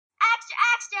Extra,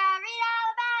 extra, read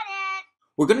all about it.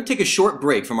 We're going to take a short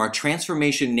break from our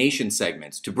Transformation Nation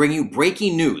segments to bring you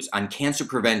breaking news on cancer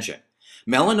prevention.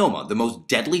 Melanoma, the most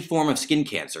deadly form of skin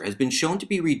cancer, has been shown to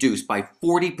be reduced by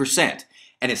 40%.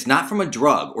 And it's not from a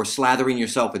drug or slathering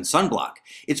yourself in sunblock.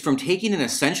 It's from taking an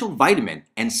essential vitamin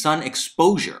and sun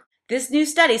exposure. This new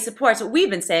study supports what we've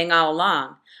been saying all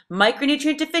along.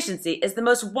 Micronutrient deficiency is the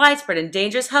most widespread and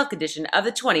dangerous health condition of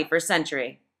the 21st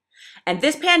century. And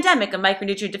this pandemic of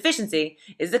micronutrient deficiency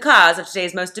is the cause of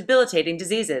today's most debilitating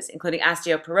diseases, including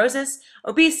osteoporosis,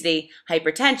 obesity,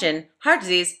 hypertension, heart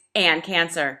disease, and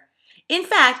cancer. In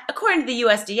fact, according to the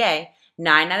USDA,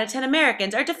 9 out of 10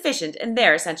 Americans are deficient in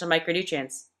their essential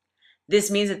micronutrients. This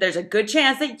means that there's a good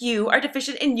chance that you are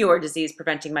deficient in your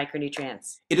disease-preventing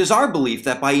micronutrients. It is our belief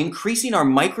that by increasing our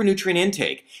micronutrient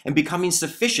intake and becoming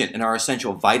sufficient in our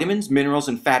essential vitamins, minerals,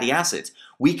 and fatty acids,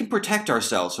 we can protect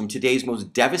ourselves from today's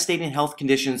most devastating health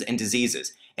conditions and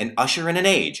diseases and usher in an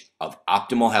age of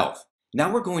optimal health. Now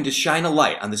we're going to shine a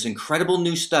light on this incredible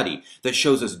new study that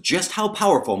shows us just how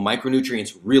powerful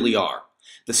micronutrients really are.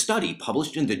 The study,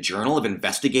 published in the Journal of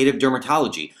Investigative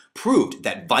Dermatology, proved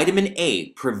that vitamin A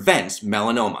prevents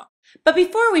melanoma. But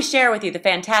before we share with you the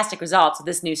fantastic results of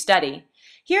this new study,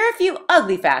 here are a few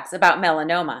ugly facts about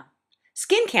melanoma.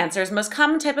 Skin cancer is the most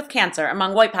common type of cancer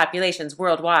among white populations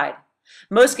worldwide.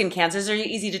 Most skin cancers are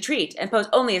easy to treat and pose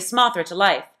only a small threat to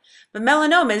life, but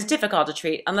melanoma is difficult to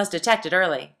treat unless detected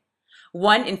early.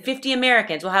 1 in 50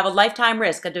 Americans will have a lifetime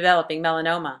risk of developing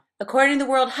melanoma. According to the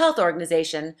World Health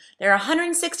Organization, there are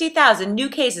 160,000 new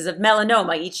cases of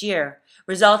melanoma each year,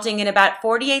 resulting in about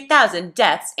 48,000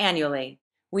 deaths annually.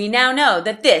 We now know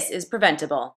that this is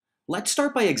preventable. Let's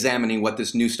start by examining what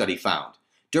this new study found.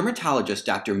 Dermatologist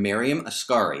Dr. Mariam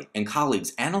Asghari and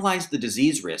colleagues analyzed the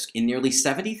disease risk in nearly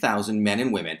 70,000 men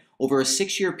and women over a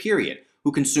 6-year period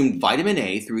who consumed vitamin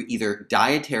A through either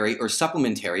dietary or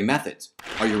supplementary methods.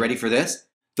 Are you ready for this?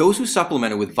 Those who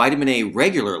supplemented with vitamin A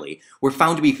regularly were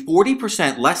found to be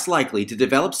 40% less likely to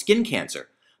develop skin cancer.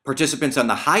 Participants on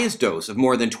the highest dose of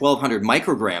more than 1,200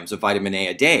 micrograms of vitamin A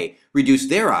a day reduced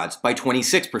their odds by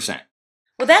 26%.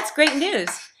 Well, that's great news.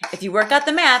 If you work out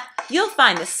the math, you'll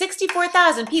find that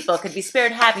 64,000 people could be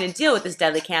spared having to deal with this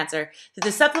deadly cancer through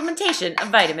the supplementation of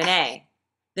vitamin A.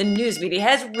 The news media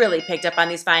has really picked up on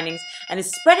these findings and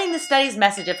is spreading the study's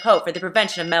message of hope for the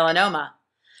prevention of melanoma.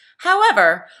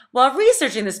 However, while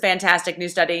researching this fantastic new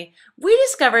study, we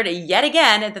discovered yet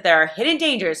again that there are hidden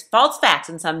dangers, false facts,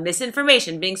 and some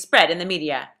misinformation being spread in the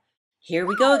media. Here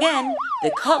we go again.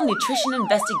 The Calton Nutrition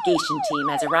investigation team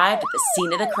has arrived at the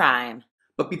scene of the crime.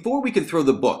 But before we can throw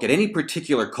the book at any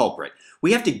particular culprit,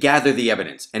 we have to gather the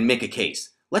evidence and make a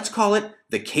case. Let's call it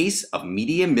the case of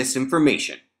media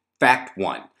misinformation. Fact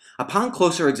 1. Upon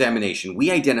closer examination,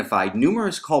 we identified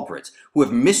numerous culprits who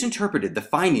have misinterpreted the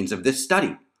findings of this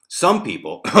study. Some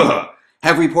people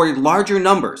have reported larger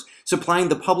numbers, supplying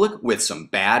the public with some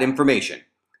bad information.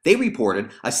 They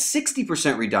reported a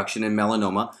 60% reduction in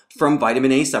melanoma from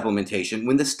vitamin A supplementation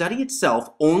when the study itself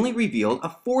only revealed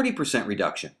a 40%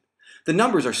 reduction. The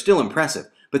numbers are still impressive,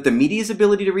 but the media's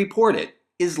ability to report it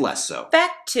is less so.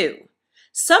 Fact 2.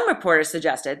 Some reporters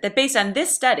suggested that based on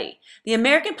this study, the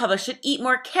American public should eat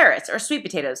more carrots or sweet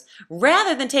potatoes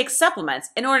rather than take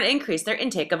supplements in order to increase their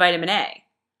intake of vitamin A.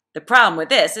 The problem with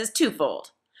this is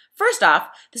twofold. First off,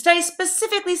 the study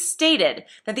specifically stated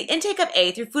that the intake of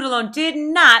A through food alone did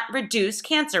not reduce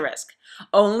cancer risk.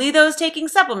 Only those taking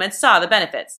supplements saw the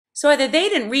benefits. So either they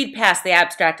didn't read past the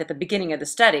abstract at the beginning of the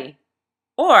study,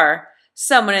 or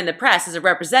someone in the press is a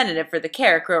representative for the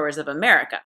carrot growers of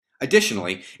America.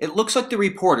 Additionally, it looks like the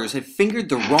reporters have fingered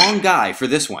the wrong guy for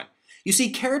this one. You see,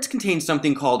 carrots contain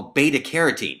something called beta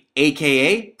carotene,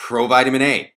 aka provitamin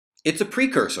A. It's a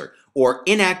precursor, or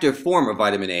inactive form of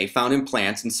vitamin A found in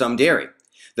plants and some dairy.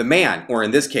 The man, or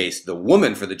in this case, the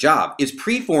woman for the job, is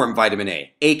preformed vitamin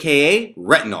A, aka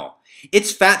retinol.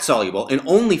 It's fat-soluble and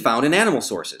only found in animal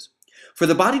sources. For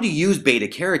the body to use beta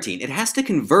carotene, it has to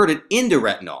convert it into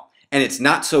retinol, and it's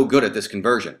not so good at this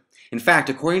conversion. In fact,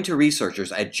 according to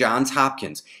researchers at Johns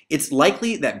Hopkins, it's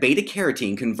likely that beta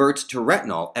carotene converts to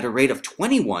retinol at a rate of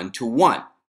 21 to 1.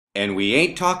 And we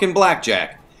ain't talking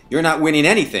blackjack. You're not winning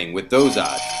anything with those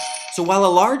odds. So while a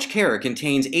large carrot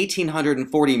contains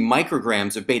 1,840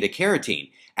 micrograms of beta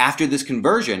carotene, after this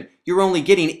conversion, you're only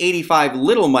getting 85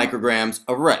 little micrograms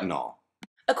of retinol.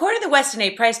 According to the Weston A.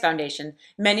 Price Foundation,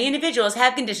 many individuals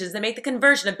have conditions that make the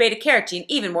conversion of beta carotene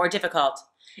even more difficult.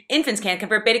 Infants can't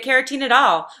convert beta carotene at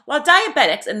all, while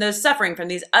diabetics and those suffering from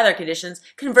these other conditions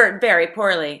convert very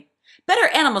poorly. Better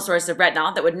animal sources of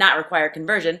retinol that would not require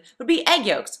conversion would be egg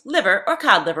yolks, liver, or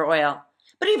cod liver oil.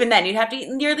 But even then, you'd have to eat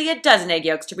nearly a dozen egg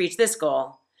yolks to reach this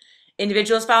goal.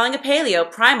 Individuals following a paleo,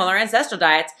 primal, or ancestral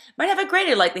diets might have a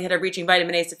greater likelihood of reaching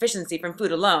vitamin A sufficiency from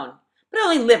food alone, but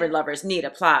only liver lovers need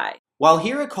apply. While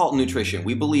here at Calton Nutrition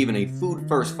we believe in a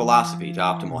food-first philosophy to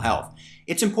optimal health,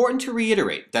 it's important to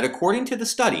reiterate that according to the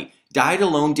study, diet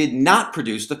alone did not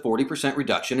produce the 40%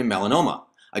 reduction in melanoma.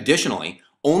 Additionally,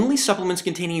 only supplements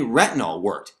containing retinol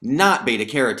worked, not beta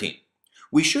carotene.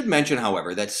 We should mention,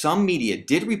 however, that some media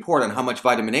did report on how much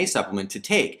vitamin A supplement to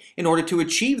take in order to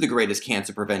achieve the greatest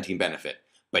cancer-preventing benefit.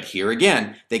 But here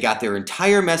again, they got their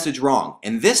entire message wrong,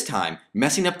 and this time,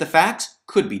 messing up the facts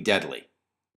could be deadly.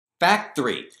 Fact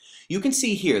 3. You can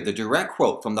see here the direct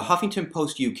quote from the Huffington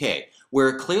Post UK, where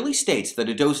it clearly states that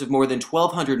a dose of more than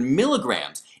 1,200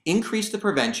 milligrams increased the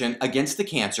prevention against the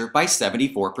cancer by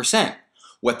 74%.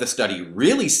 What the study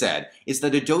really said is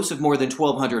that a dose of more than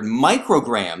 1,200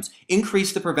 micrograms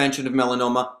increased the prevention of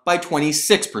melanoma by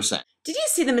 26%. Did you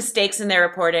see the mistakes in their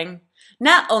reporting?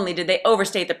 Not only did they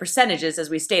overstate the percentages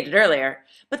as we stated earlier,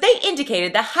 but they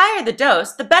indicated the higher the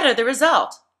dose, the better the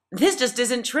result. This just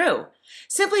isn't true.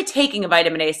 Simply taking a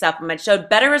vitamin A supplement showed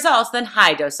better results than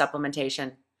high-dose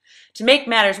supplementation. To make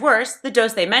matters worse, the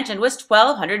dose they mentioned was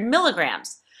 1,200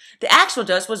 milligrams. The actual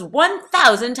dose was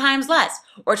 1,000 times less,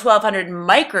 or 1,200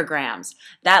 micrograms.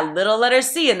 That little letter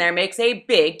C in there makes a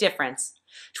big difference.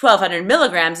 1,200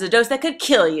 milligrams is a dose that could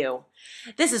kill you.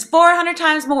 This is 400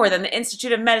 times more than the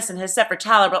Institute of Medicine has set for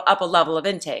tolerable upper level of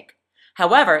intake.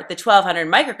 However, the 1,200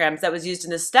 micrograms that was used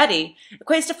in this study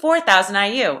equates to 4,000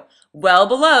 IU, well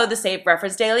below the safe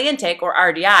reference daily intake, or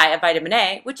RDI, of vitamin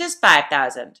A, which is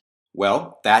 5,000.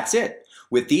 Well, that's it.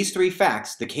 With these 3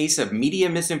 facts, the case of media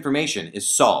misinformation is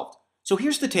solved. So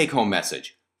here's the take-home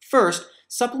message. First,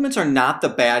 supplements are not the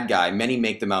bad guy many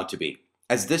make them out to be.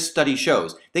 As this study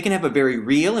shows, they can have a very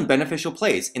real and beneficial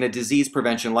place in a disease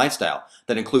prevention lifestyle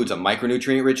that includes a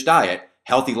micronutrient-rich diet,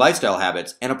 healthy lifestyle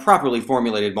habits, and a properly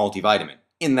formulated multivitamin,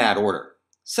 in that order.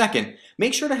 Second,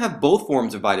 make sure to have both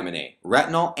forms of vitamin A,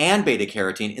 retinol and beta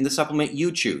carotene, in the supplement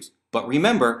you choose. But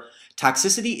remember,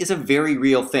 toxicity is a very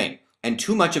real thing, and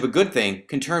too much of a good thing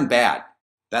can turn bad.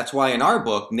 That's why in our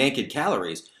book, Naked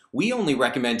Calories, we only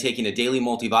recommend taking a daily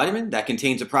multivitamin that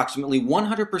contains approximately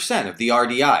 100% of the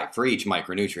RDI for each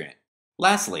micronutrient.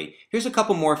 Lastly, here's a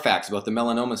couple more facts about the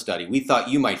melanoma study we thought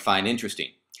you might find interesting.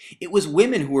 It was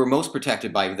women who were most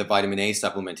protected by the vitamin A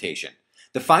supplementation.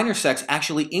 The finer sex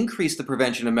actually increased the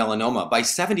prevention of melanoma by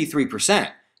 73%.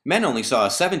 Men only saw a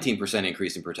 17%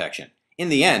 increase in protection. In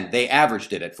the end, they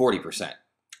averaged it at 40%.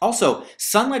 Also,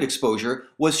 sunlight exposure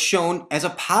was shown as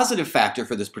a positive factor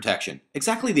for this protection,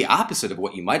 exactly the opposite of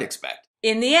what you might expect.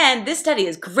 In the end, this study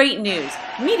is great news,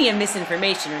 media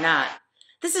misinformation or not.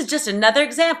 This is just another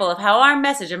example of how our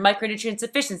message of micronutrient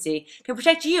sufficiency can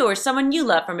protect you or someone you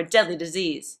love from a deadly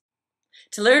disease.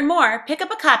 To learn more, pick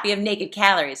up a copy of Naked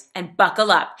Calories and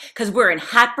buckle up, because we're in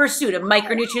hot pursuit of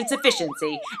micronutrient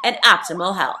sufficiency and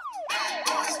optimal health.